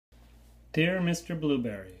Dear Mr.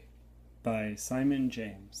 Blueberry by Simon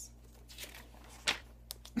James.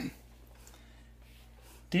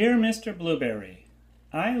 Dear Mr. Blueberry,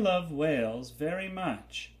 I love whales very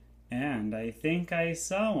much, and I think I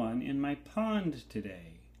saw one in my pond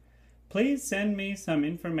today. Please send me some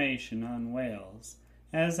information on whales,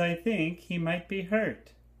 as I think he might be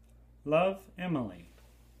hurt. Love, Emily.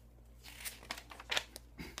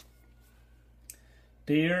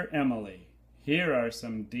 Dear Emily, here are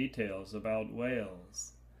some details about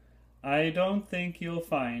whales. I don't think you'll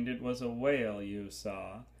find it was a whale you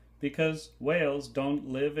saw, because whales don't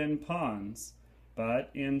live in ponds,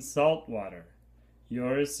 but in salt water.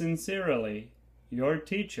 Yours sincerely, your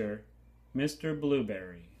teacher, Mr.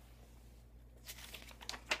 Blueberry.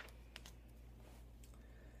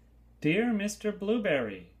 Dear Mr.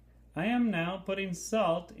 Blueberry, I am now putting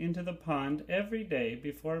salt into the pond every day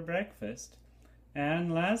before breakfast,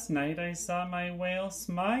 and last night I saw my whale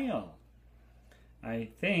smile. I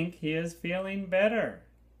think he is feeling better.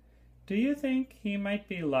 Do you think he might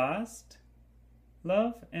be lost?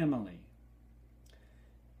 Love, Emily.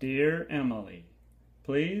 Dear Emily,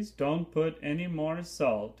 please don't put any more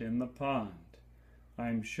salt in the pond.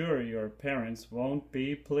 I'm sure your parents won't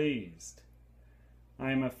be pleased.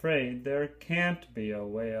 I'm afraid there can't be a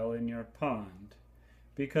whale in your pond,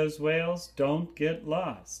 because whales don't get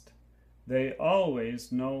lost. They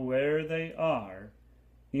always know where they are,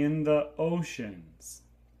 in the oceans.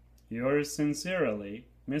 Yours sincerely,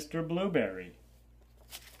 Mr. Blueberry.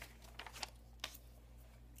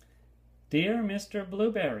 Dear Mr.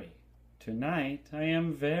 Blueberry, tonight I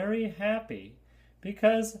am very happy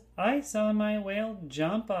because I saw my whale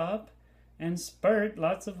jump up and spurt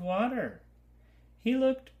lots of water. He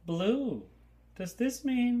looked blue. Does this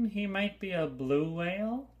mean he might be a blue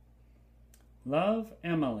whale? Love,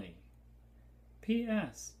 Emily.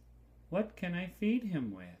 P.S. What can I feed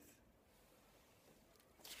him with?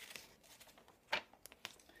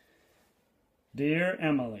 Dear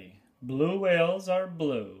Emily, blue whales are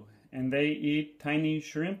blue, and they eat tiny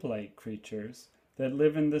shrimp-like creatures that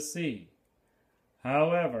live in the sea.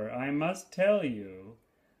 However, I must tell you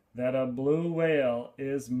that a blue whale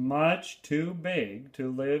is much too big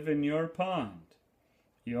to live in your pond.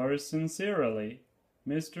 Yours sincerely,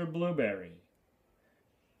 Mr. Blueberry.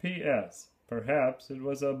 P.S. Perhaps it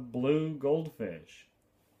was a blue goldfish.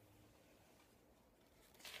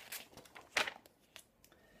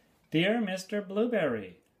 Dear Mr.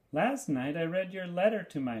 Blueberry, last night I read your letter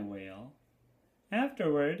to my whale.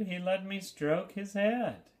 Afterward, he let me stroke his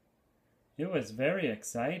head. It was very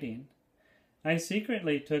exciting. I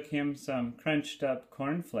secretly took him some crunched-up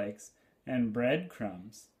cornflakes and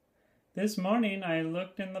breadcrumbs. This morning I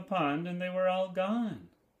looked in the pond and they were all gone.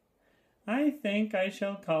 I think I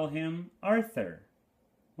shall call him Arthur.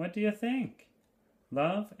 What do you think?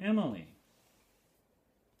 Love, Emily.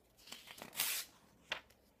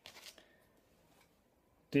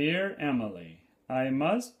 Dear Emily, I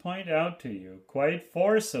must point out to you quite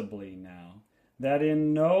forcibly now that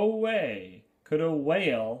in no way could a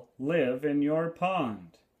whale live in your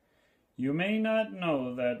pond. You may not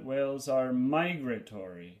know that whales are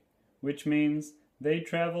migratory, which means they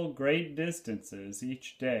travel great distances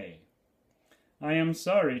each day. I am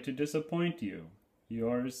sorry to disappoint you.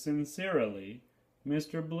 Yours sincerely,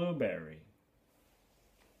 Mr. Blueberry.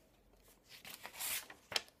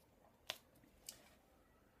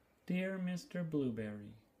 Dear Mr.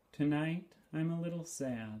 Blueberry, tonight I'm a little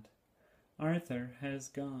sad. Arthur has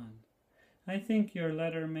gone. I think your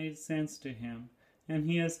letter made sense to him, and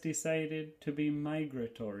he has decided to be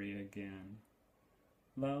migratory again.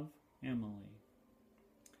 Love, Emily.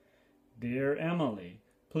 Dear Emily,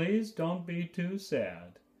 please don't be too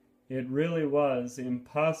sad. It really was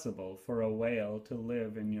impossible for a whale to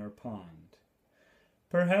live in your pond.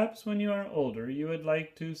 Perhaps when you are older you would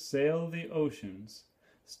like to sail the oceans,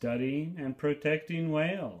 studying and protecting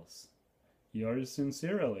whales. Yours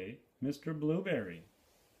sincerely, Mr. Blueberry.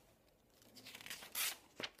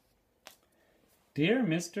 Dear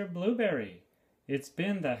Mr. Blueberry, it's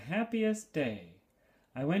been the happiest day.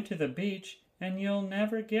 I went to the beach, and you'll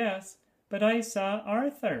never guess, but I saw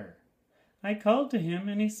Arthur. I called to him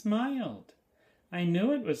and he smiled. I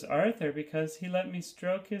knew it was Arthur because he let me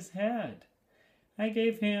stroke his head. I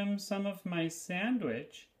gave him some of my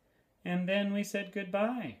sandwich, and then we said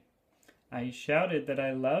goodbye. I shouted that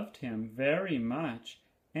I loved him very much,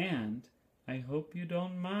 and I hope you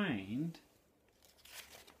don't mind.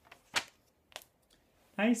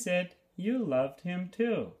 I said you loved him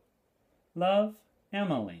too. Love,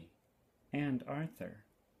 Emily and Arthur.